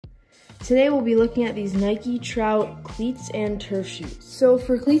Today we'll be looking at these Nike Trout cleats and turf shoes. So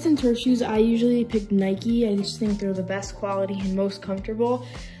for cleats and turf shoes, I usually pick Nike. I just think they're the best quality and most comfortable.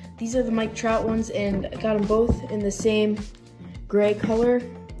 These are the Nike Trout ones, and I got them both in the same gray color.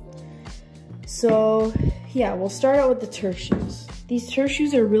 So yeah, we'll start out with the turf shoes. These turf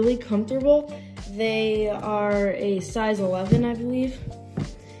shoes are really comfortable. They are a size 11, I believe.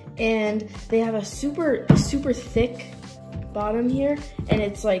 And they have a super thick bottom here, and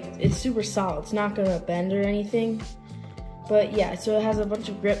it's super solid. It's not gonna bend or anything. But yeah, so it has a bunch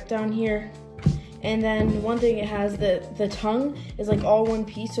of grip down here. And then one thing it has, the tongue is like all one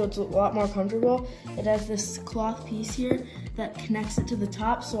piece, so it's a lot more comfortable. It has this cloth piece here that connects it to the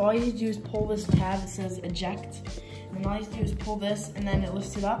top. So all you do is pull this tab that says eject. And all you do is pull this, and then it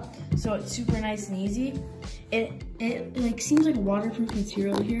lifts it up. So it's super nice and easy. It like seems like waterproof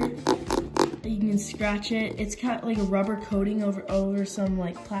material here. You can scratch it. It's got like a rubber coating over some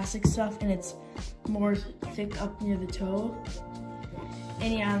like plastic stuff, and it's more thick up near the toe.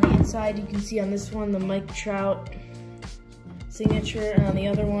 And yeah, on the inside you can see on this one the Nike Trout signature, and on the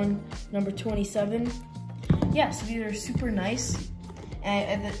other one number 27. Yeah, so these are super nice.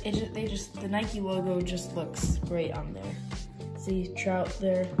 And the Nike logo just looks great on there. See Trout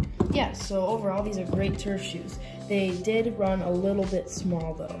there. Yeah, so overall these are great turf shoes. They did run a little bit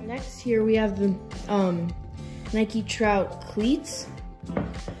small though. Next here we have the Nike Trout cleats.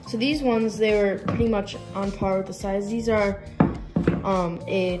 So these ones, they were pretty much on par with the size. These are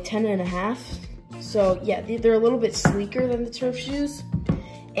a 10.5. So yeah, they're a little bit sleeker than the turf shoes.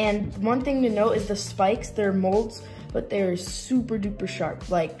 And one thing to note is the spikes, they're molds, but they're super duper sharp.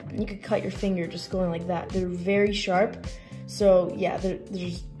 Like you could cut your finger just going like that. They're very sharp. So yeah, they're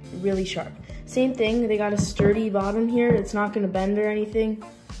just really sharp. Same thing, they got a sturdy bottom here. It's not gonna bend or anything.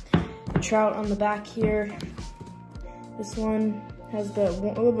 Trout on the back here. This one has a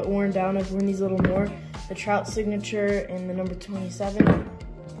little bit worn down. I've worn these a little more. The Trout signature and the number 27.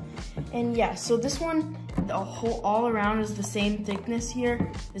 And yeah, so this one, all around is the same thickness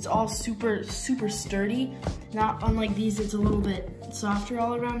here. It's all super sturdy. Not unlike these, it's a little bit softer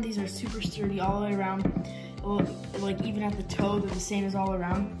all around. These are super sturdy all the way around. Like even at the toe, they're the same as all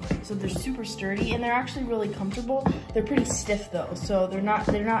around. So they're super sturdy, and they're actually really comfortable. They're pretty stiff though, so they're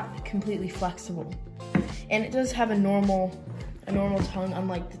not completely flexible. And it does have a normal tongue,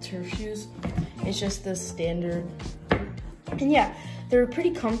 unlike the turf shoes. It's just the standard. And yeah, they're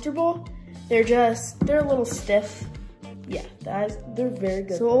pretty comfortable. They're a little stiff. Yeah, they're very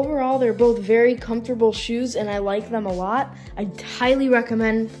good. So overall, they're both very comfortable shoes, and I like them a lot. I highly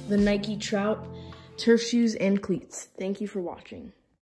recommend the Nike Trout turf shoes and cleats. Thank you for watching.